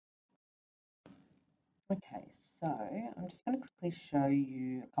Okay, so I'm just going to quickly show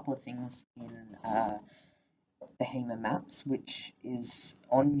you a couple of things in the HEMA maps, which is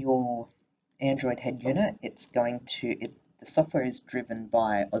on your Android head unit. The software is driven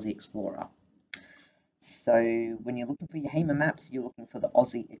by Oziexplorer. So when you're looking for your HEMA maps, you're looking for the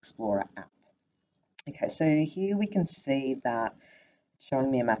Oziexplorer app. Okay, so here we can see that it's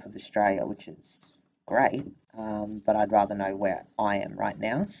showing me a map of Australia, which is great, but I'd rather know where I am right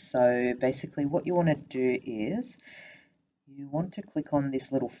now. So basically what you want to do is you want to click on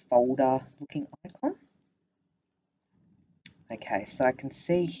this little folder looking icon. Okay, so I can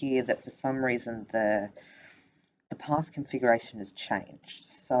see here that for some reason the path configuration has changed.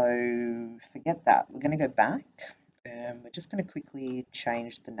 So forget that. We're going to go back and we're just going to quickly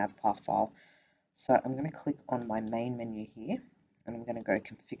change the nav path file. So I'm going to click on my main menu here and I'm going to go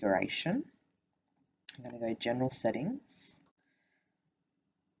configuration. I'm going to go general settings,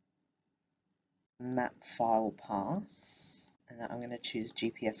 map file path, and then I'm going to choose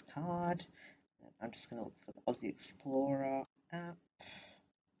GPS card. I'm just going to look for the Oziexplorer app,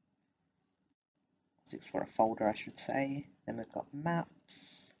 Oziexplorer folder, I should say. Then we've got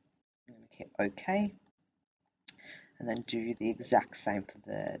maps. I'm going to hit OK, and then do the exact same for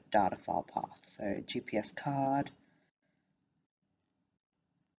the data file path. So GPS card,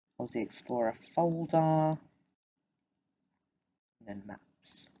 Oziexplorer folder, and then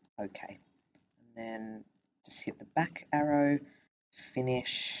maps. OK, and then just hit the back arrow,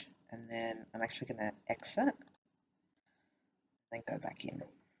 finish, and then I'm actually going to exit, then go back in.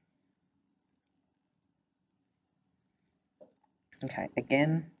 Okay,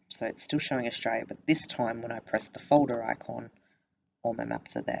 again, so it's still showing Australia, but this time when I press the folder icon, all my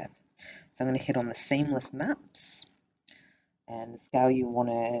maps are there. So I'm going to hit on the seamless maps, and the scale you want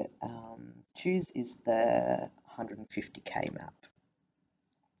to choose is the 150K map.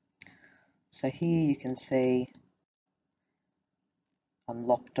 So here you can see I'm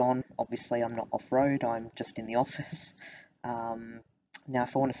locked on. Obviously I'm not off-road, I'm just in the office. Now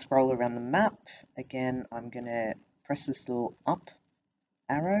if I want to scroll around the map, again I'm going to press this little up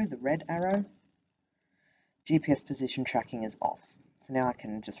arrow, the red arrow. GPS position tracking is off, so now I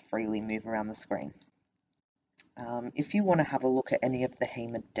can just freely move around the screen. If you want to have a look at any of the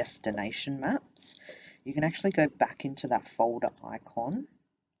HEMA destination maps, you can actually go back into that folder icon.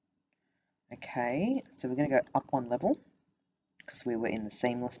 Okay, so we're going to go up one level because we were in the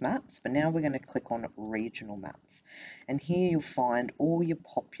seamless maps, but now we're going to click on regional maps. And here you'll find all your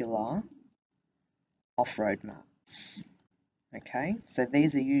popular off-road maps. Okay, so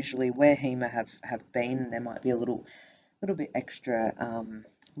these are usually where HEMA have been. There might be a little bit extra,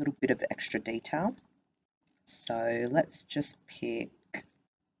 little bit of extra detail. So let's just pick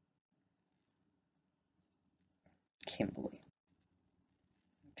Kimberley.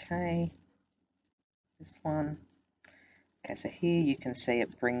 Okay, this one. Okay, so here you can see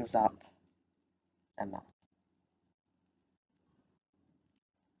it brings up a map.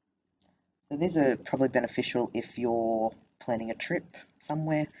 So these are probably beneficial if you're planning a trip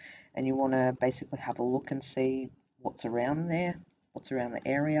somewhere and you want to basically have a look and see what's around there, what's around the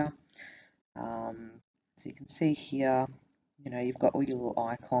area. So you can see here, you know, you've got all your little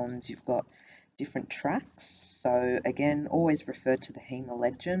icons, you've got different tracks. So again, always refer to the HEMA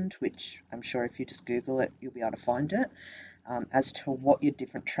legend, which I'm sure if you just Google it, you'll be able to find it, as to what your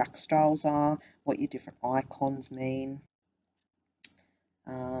different track styles are, what your different icons mean.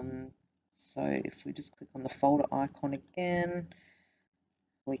 So if we just click on the folder icon again,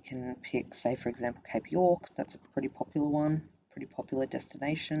 we can pick, say for example, Cape York. That's a pretty popular one, pretty popular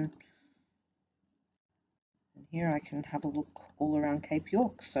destination. And here I can have a look all around Cape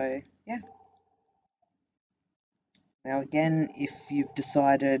York. So yeah. Now again, if you've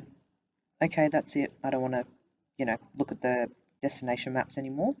decided, okay, that's it, I don't want to, you know, look at the destination maps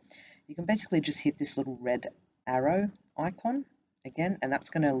anymore, you can basically just hit this little red arrow icon again, and that's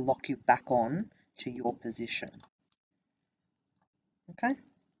going to lock you back on to your position. Okay.